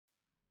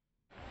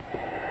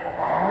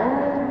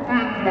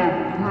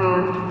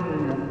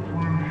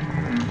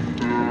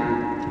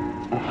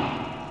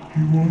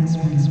wants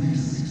me to be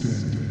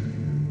steady,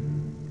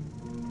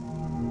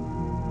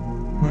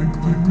 like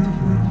the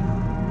river.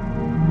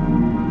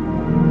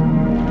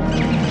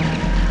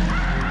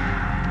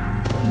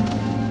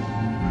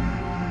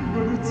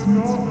 But it's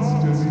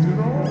not steady at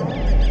all.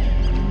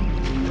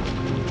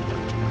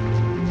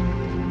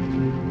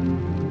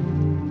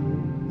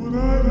 What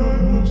I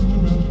love most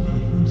about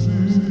rivers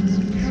is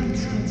you can't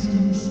stand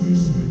still the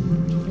same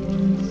river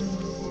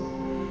twice.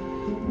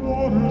 The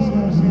water's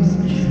always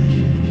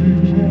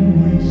changing,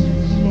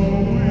 always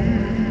slowly.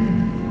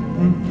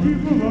 When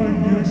people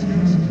like us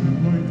can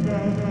live like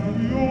that,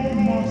 we all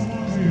must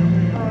pay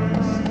a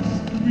price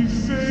to be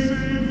safe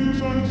and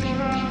lose our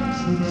chance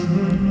of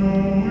ever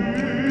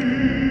knowing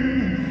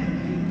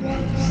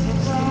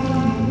what's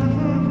around the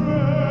riverbed,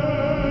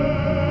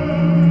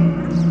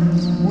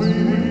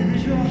 waiting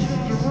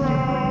just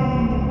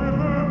around the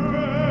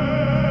riverbed.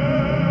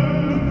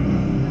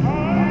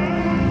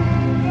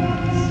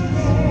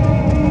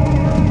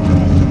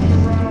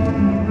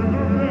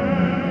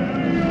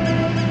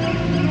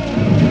 I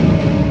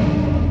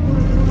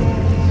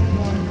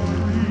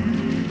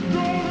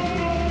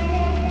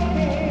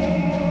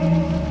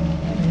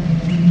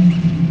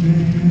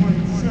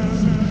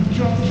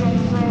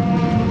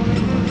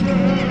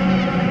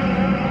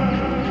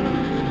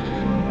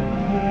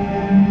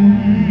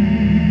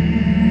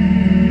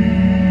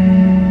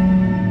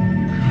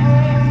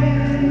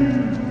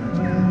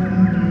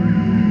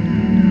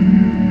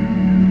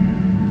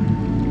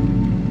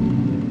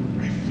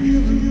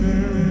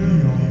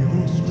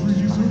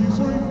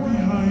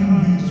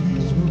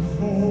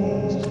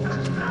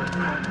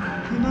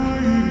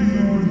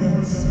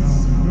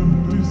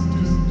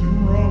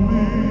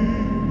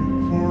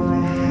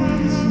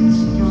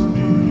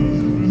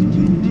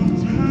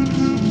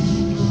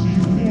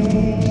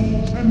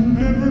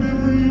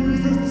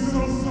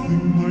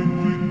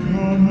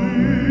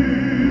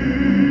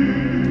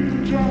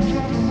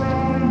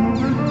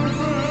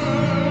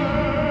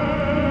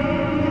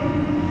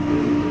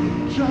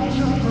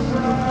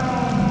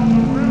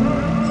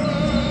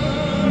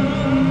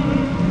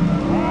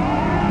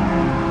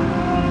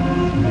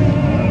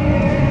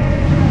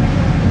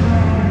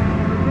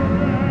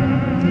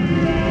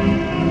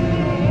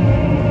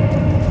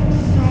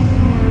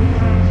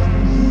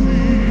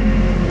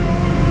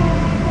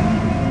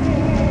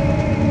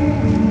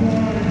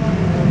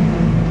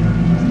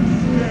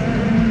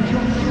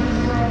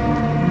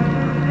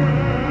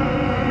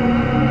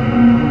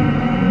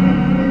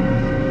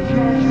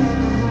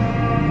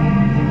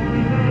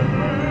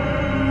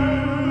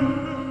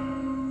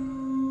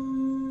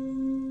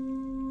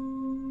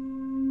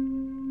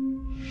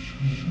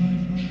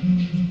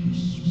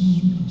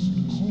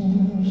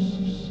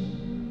once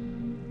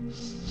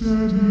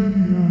steady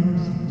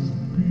as the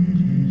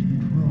beating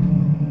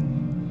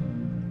drum.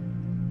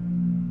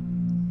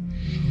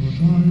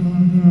 Should I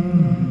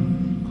marry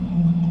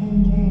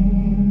Coco?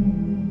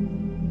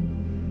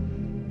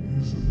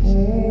 Is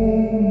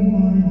all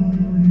my